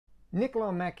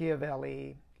Niccolo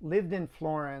Machiavelli lived in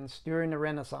Florence during the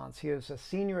Renaissance. He was a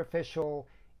senior official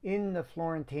in the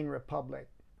Florentine Republic,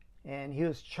 and he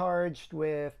was charged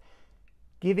with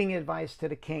giving advice to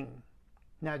the king.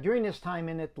 Now, during this time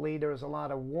in Italy, there was a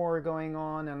lot of war going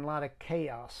on and a lot of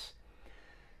chaos.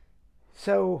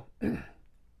 So,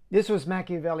 this was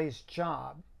Machiavelli's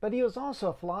job, but he was also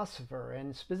a philosopher,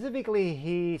 and specifically,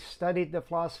 he studied the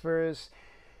philosophers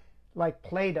like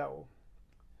Plato,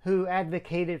 who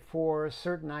advocated for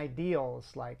certain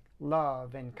ideals like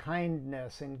love and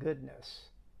kindness and goodness.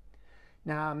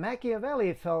 Now,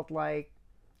 Machiavelli felt like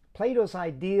Plato's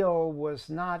ideal was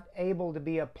not able to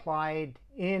be applied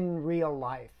in real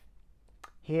life.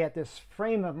 He had this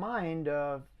frame of mind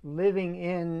of living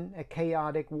in a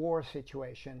chaotic war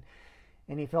situation,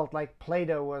 and he felt like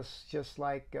Plato was just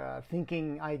like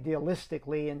thinking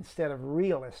idealistically instead of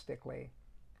realistically.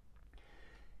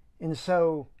 And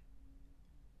so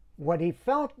what he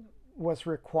felt was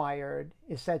required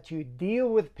is that you deal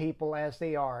with people as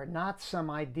they are, not some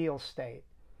ideal state.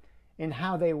 And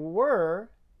how they were,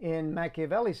 in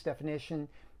Machiavelli's definition,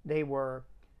 they were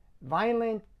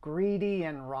violent, greedy,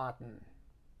 and rotten.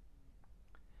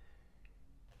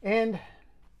 And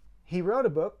he wrote a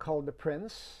book called The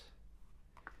Prince.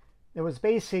 It was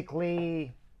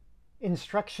basically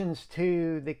instructions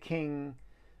to the king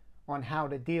on how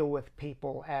to deal with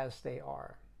people as they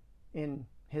are, in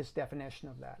his definition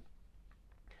of that.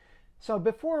 So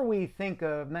before we think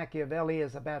of Machiavelli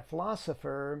as a bad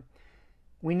philosopher,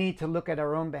 we need to look at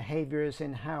our own behaviors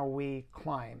and how we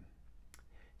climb.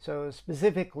 So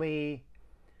specifically,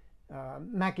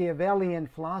 Machiavellian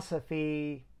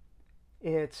philosophy,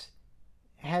 it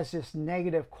has this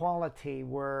negative quality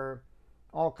where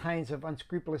all kinds of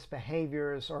unscrupulous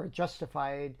behaviors are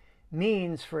justified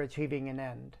means for achieving an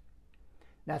end.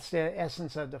 That's the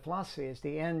essence of the philosophy, is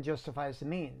the end justifies the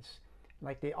means.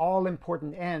 Like the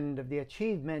all-important end of the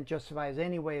achievement justifies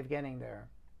any way of getting there.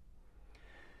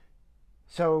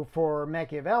 So for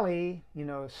Machiavelli,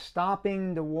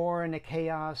 stopping the war and the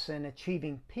chaos and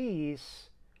achieving peace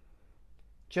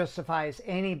justifies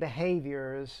any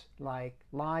behaviors like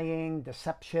lying,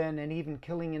 deception, and even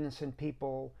killing innocent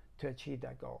people to achieve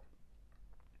that goal.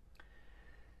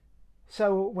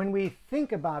 So when we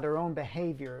think about our own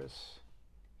behaviors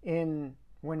when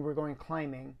we're going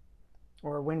climbing,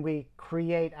 or when we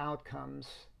create outcomes,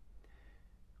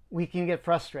 we can get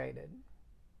frustrated,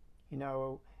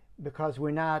 because we're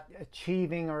not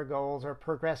achieving our goals or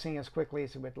progressing as quickly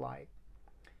as we'd like.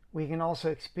 We can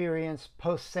also experience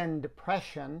post-ascend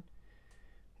depression,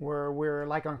 where we're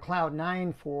like on cloud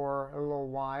nine for a little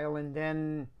while, and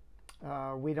then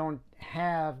we don't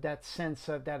have that sense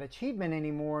of that achievement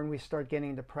anymore, and we start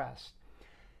getting depressed.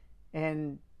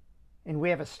 And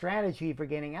we have a strategy for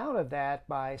getting out of that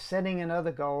by setting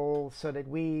another goal so that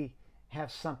we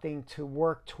have something to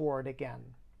work toward again.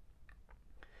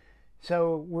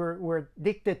 So we're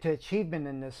addicted to achievement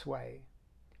in this way.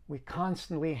 We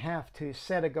constantly have to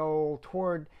set a goal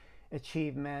toward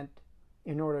achievement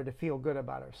in order to feel good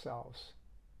about ourselves.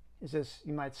 This is,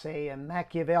 you might say, a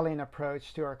Machiavellian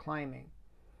approach to our climbing.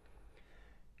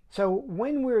 So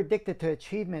when we're addicted to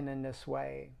achievement in this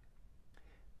way,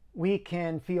 we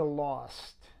can feel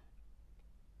lost.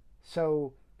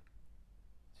 So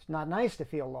it's not nice to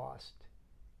feel lost.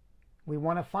 We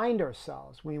want to find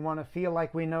ourselves. We want to feel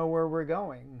like we know where we're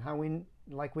going,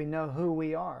 like we know who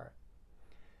we are.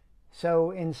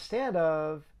 So instead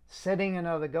of setting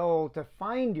another goal to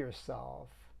find yourself,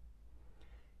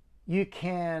 you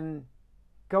can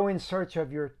go in search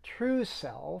of your true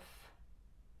self,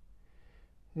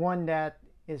 one that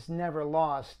is never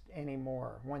lost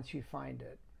anymore once you find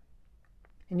it.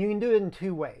 And you can do it in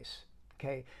two ways.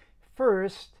 Okay,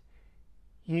 first,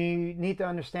 you need to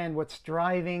understand what's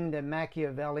driving the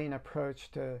Machiavellian approach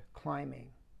to climbing.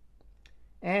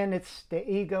 And it's the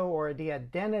ego, or the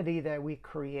identity that we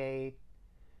create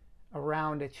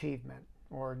around achievement,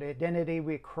 or the identity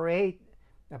we create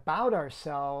about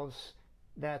ourselves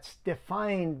that's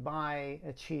defined by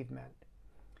achievement.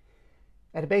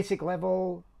 At a basic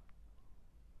level,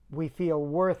 we feel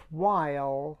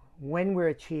worthwhile when we're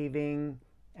achieving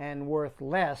and worth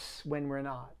less when we're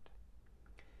not.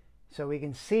 So we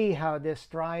can see how this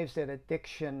drives that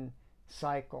addiction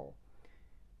cycle.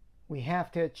 We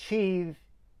have to achieve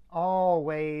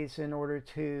always in order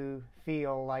to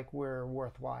feel like we're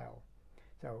worthwhile.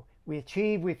 So we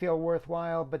achieve, we feel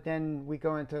worthwhile, but then we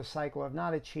go into a cycle of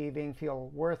not achieving, feel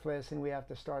worthless, and we have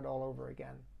to start all over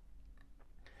again.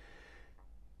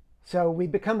 So we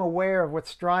become aware of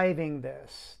what's driving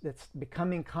this. That's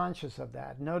becoming conscious of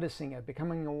that, noticing it,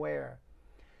 becoming aware.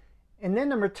 And then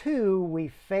number two, we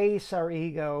face our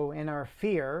ego and our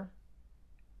fear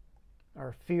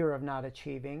or fear of not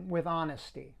achieving with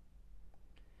honesty.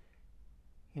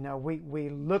 You know, we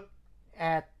look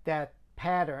at that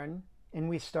pattern and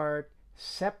we start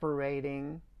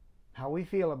separating how we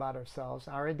feel about ourselves,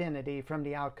 our identity, from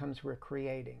the outcomes we're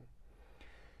creating.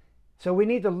 So we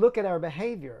need to look at our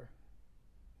behavior.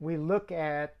 We look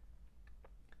at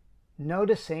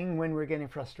noticing when we're getting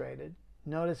frustrated,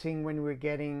 noticing when we're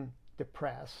getting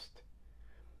depressed,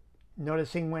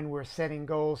 noticing when we're setting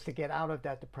goals to get out of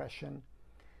that depression,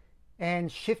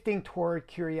 and shifting toward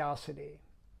curiosity.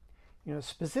 You know,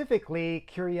 specifically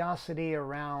curiosity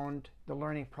around the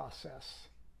learning process.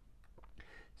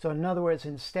 So in other words,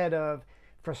 instead of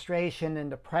frustration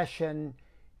and depression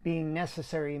being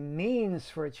necessary means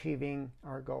for achieving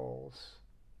our goals,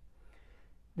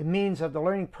 the means of the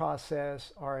learning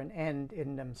process are an end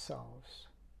in themselves.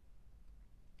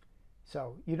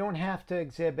 So you don't have to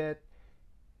exhibit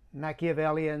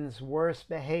Machiavellian's worst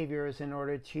behaviors in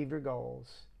order to achieve your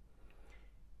goals.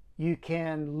 You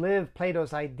can live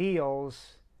Plato's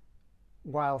ideals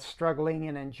while struggling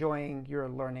and enjoying your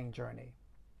learning journey.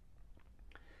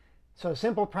 So a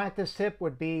simple practice tip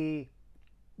would be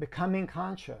becoming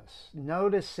conscious,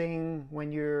 noticing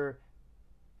when you're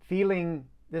feeling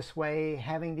this way,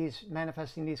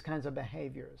 manifesting these kinds of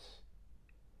behaviors,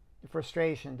 the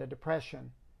frustration, the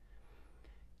depression.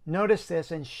 Notice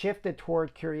this and shift it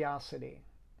toward curiosity.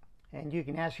 And you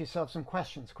can ask yourself some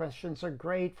questions. Questions are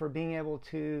great for being able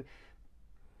to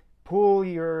pull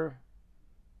yourself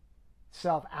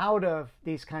out of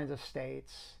these kinds of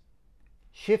states,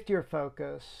 shift your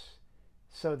focus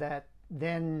so that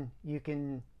then you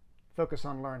can focus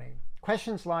on learning.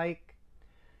 Questions like,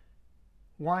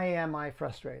 why am I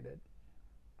frustrated?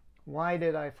 Why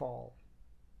did I fall?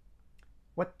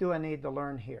 What do I need to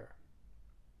learn here?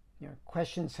 You know,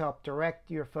 questions help direct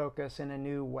your focus in a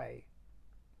new way.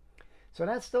 So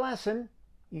that's the lesson.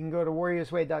 You can go to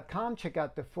warriorsway.com, check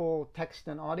out the full text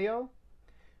and audio.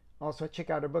 Also check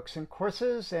out our books and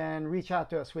courses and reach out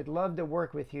to us. We'd love to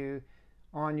work with you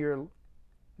on your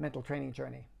mental training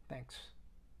journey. Thanks.